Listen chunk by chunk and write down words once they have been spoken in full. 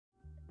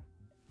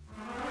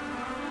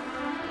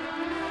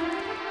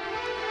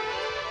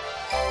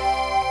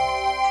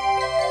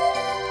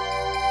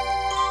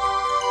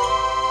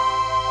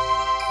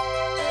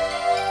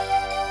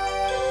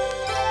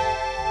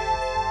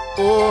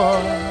Dreams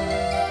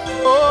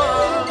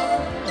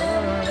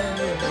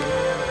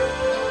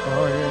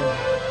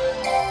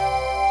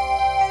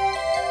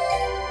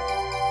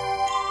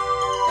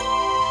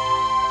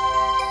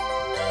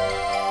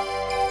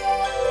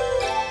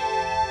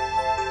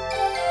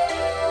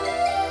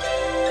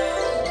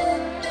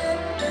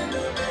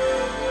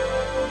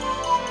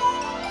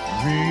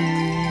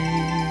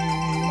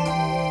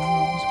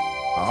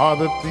are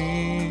the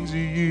things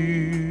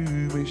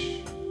you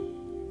wish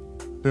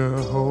to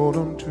hold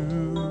on to.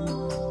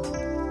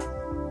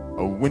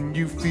 When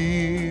you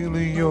feel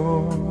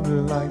your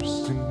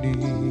life's in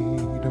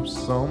need of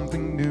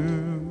something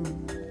new,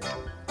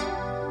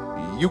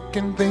 you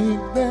can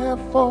think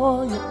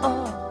therefore you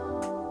are.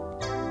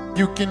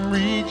 You can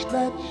reach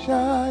that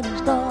shining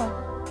star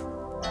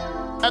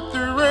at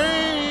the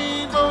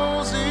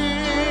rainbow's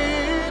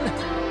end.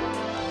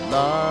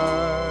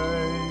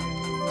 Life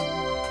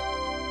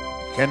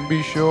can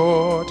be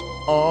short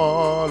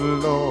or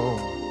long,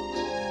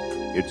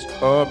 it's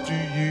up to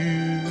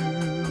you.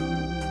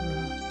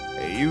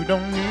 You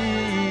don't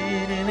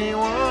need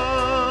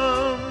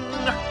anyone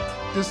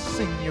to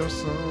sing your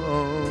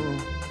song.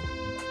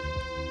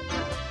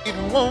 It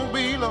won't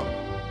be long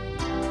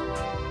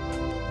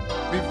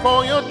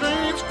before your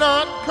dreams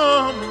start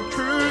coming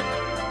true.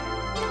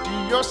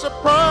 You're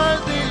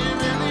surprised they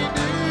really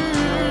do.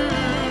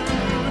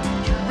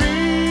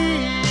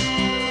 Dream,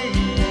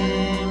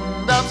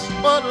 that's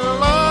what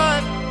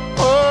life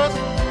was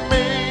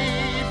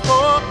made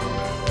for.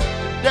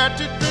 That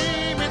you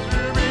dream is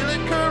really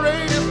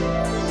courageous.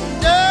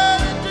 Yeah,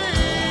 you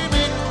dream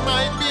it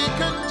might be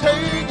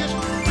contagious.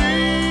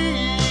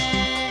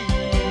 Dream,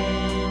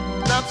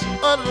 that's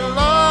what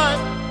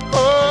life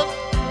was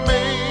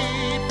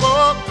made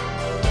for.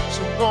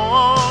 So go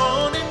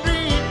on and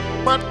dream,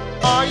 but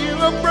are you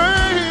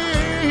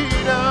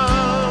afraid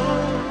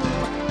of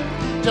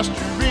just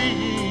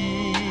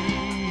dream?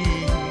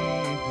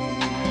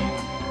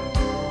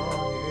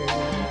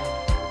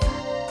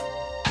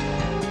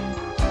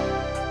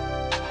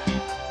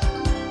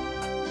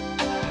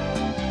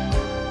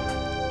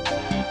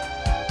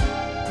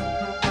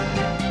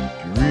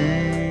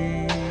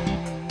 Dreams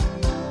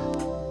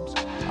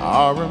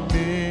are a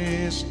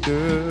mystery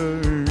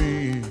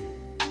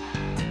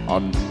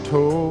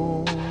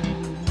untold.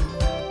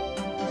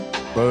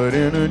 But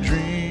in a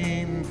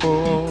dream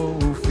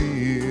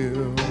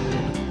fulfilled,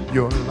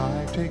 your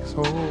life takes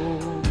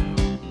hold,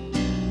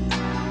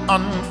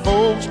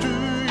 unfolds to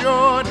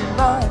your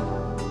delight.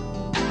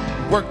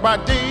 Work by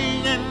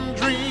day and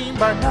dream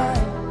by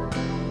night.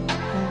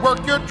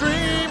 Work your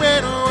dream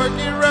and work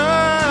it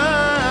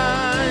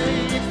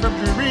right. From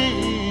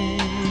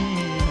dreams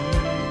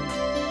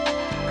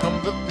come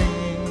the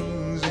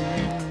things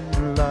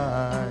in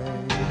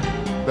life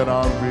that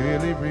are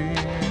really real.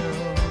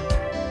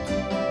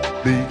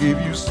 They give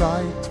you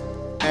sight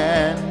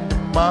and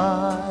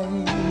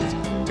might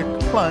to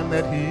climb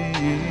that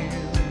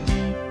hill.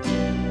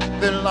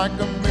 They're like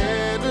a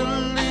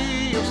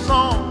medley of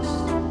songs,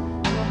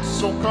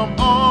 so come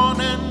on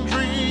and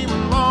dream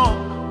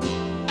along.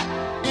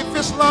 If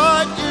it's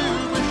like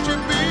you wish to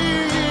be,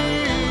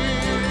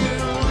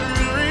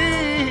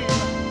 dream.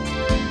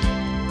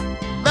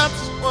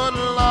 That's what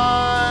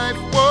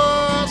life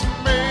was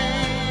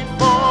made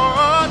for,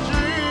 a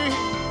dream.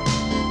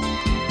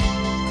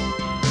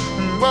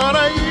 What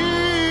are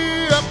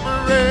you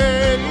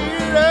afraid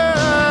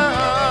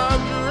of?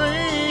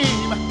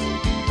 Dream.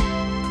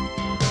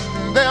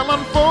 They'll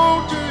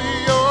unfold to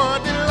your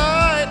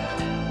delight.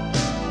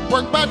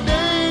 Work by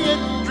day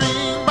and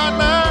dream by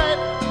night.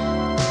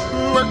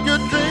 Work your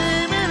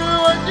dream and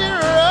work it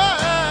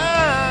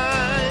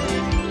right.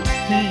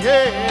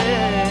 Yeah.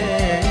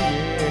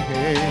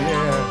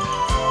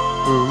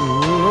 Ooh.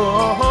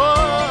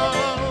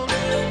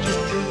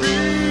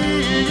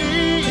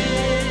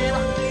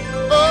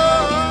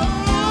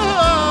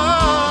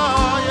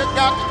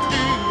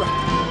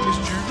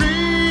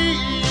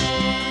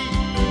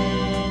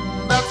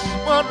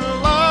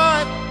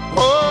 Life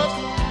was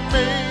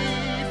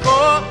made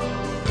for.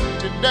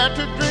 That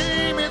to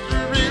dream is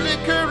really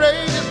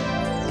courageous.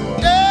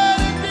 Yeah,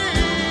 to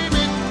dream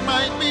it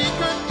might be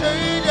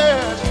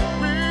contagious.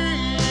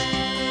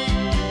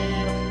 Dream,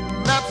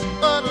 that's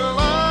what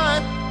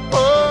life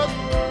was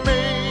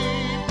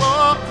made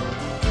for.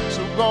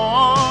 So go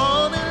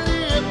on and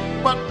live.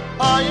 But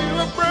are you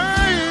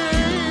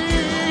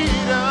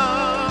afraid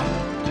of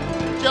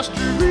just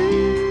dream?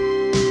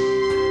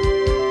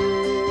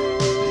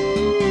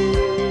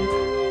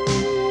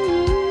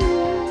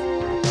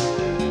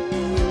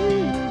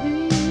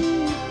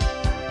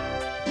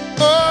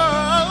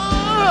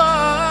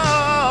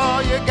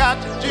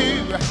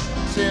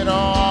 Said,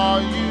 are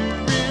you